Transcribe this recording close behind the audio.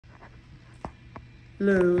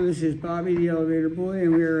Hello, this is Bobby the Elevator Boy,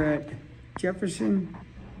 and we're at Jefferson,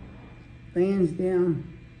 Lansdale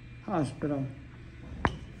Hospital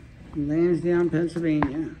in Lansdale,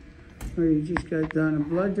 Pennsylvania. We just got done a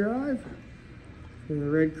blood drive for the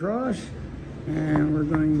Red Cross, and we're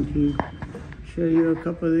going to show you a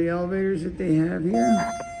couple of the elevators that they have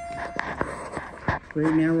here.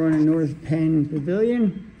 Right now we're on the North Penn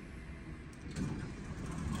Pavilion.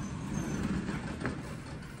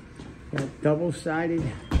 Got double-sided,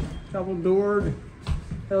 double-doored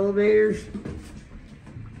elevators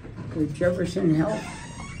with Jefferson Health,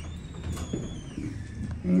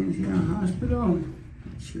 Lansdale Hospital.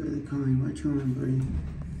 Sure the kind, what's on, buddy?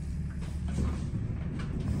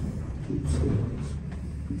 It's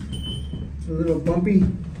a little bumpy.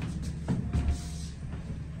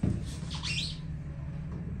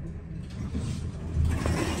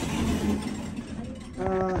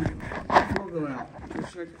 We'll go out.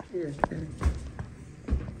 Just right here.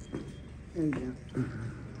 There you go.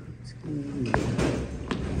 Let's go in.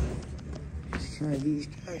 Let's try these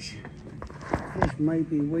guys. This might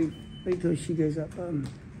be, wait till she goes up.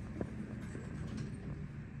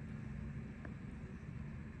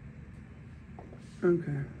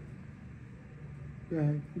 Okay. Go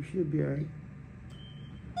ahead. You should be all right.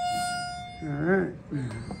 All right.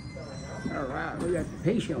 All right. We got the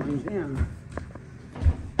patient ones now.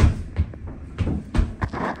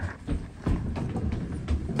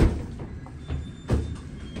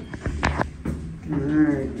 All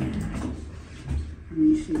right. Let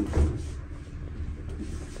me see.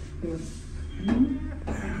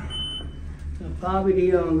 So Bobby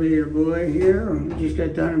the Elevator Boy here. We just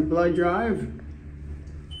got done a blood drive.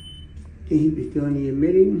 He was doing the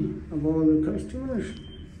admitting of all the customers.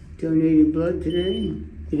 Donated blood today.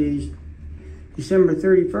 It is December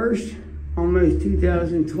 31st, almost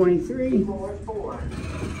 2023. 4-4.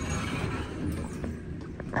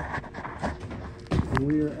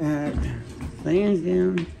 We're at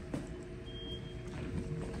Lansdale.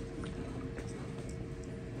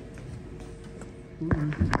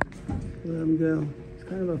 Let him go. It's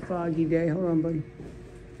kind of a foggy day. Hold on, buddy.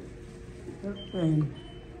 Okay.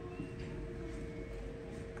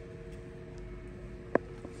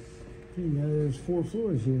 I didn't know there was 4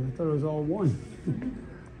 floors here. I thought it was all one.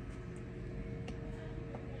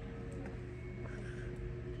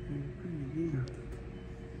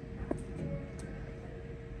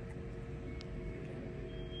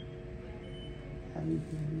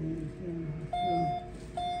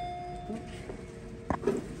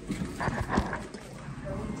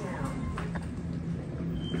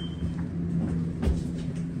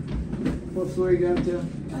 What floor you going to?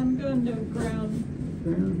 I'm going to ground.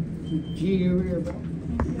 Ground? G over here, bro.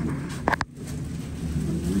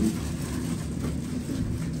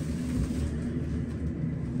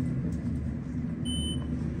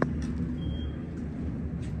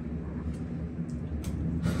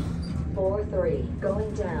 Floor 3,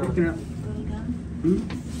 going down. Picking up. Going down? Hmm?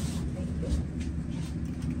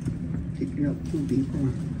 Picking up 2 people.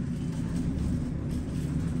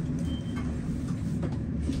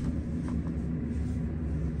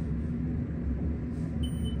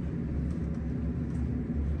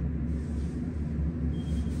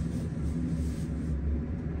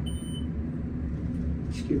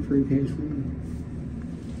 Get free pace for me.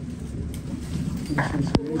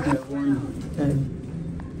 That one. Okay.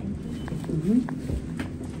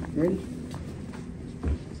 Ready?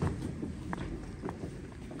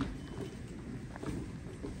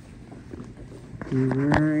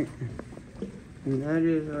 Alright. And that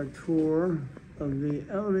is our tour of the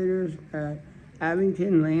elevators at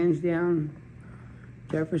Abington, Lansdale,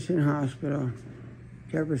 Jefferson Hospital.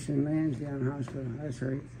 Jefferson, Lansdale Hospital. That's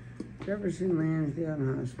right. Jefferson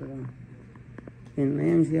Lansdale Hospital in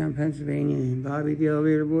Lansdale, Pennsylvania. Bobby the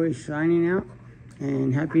Elevator Boy signing out,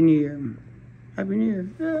 and Happy New Year. Happy New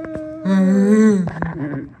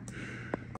Year.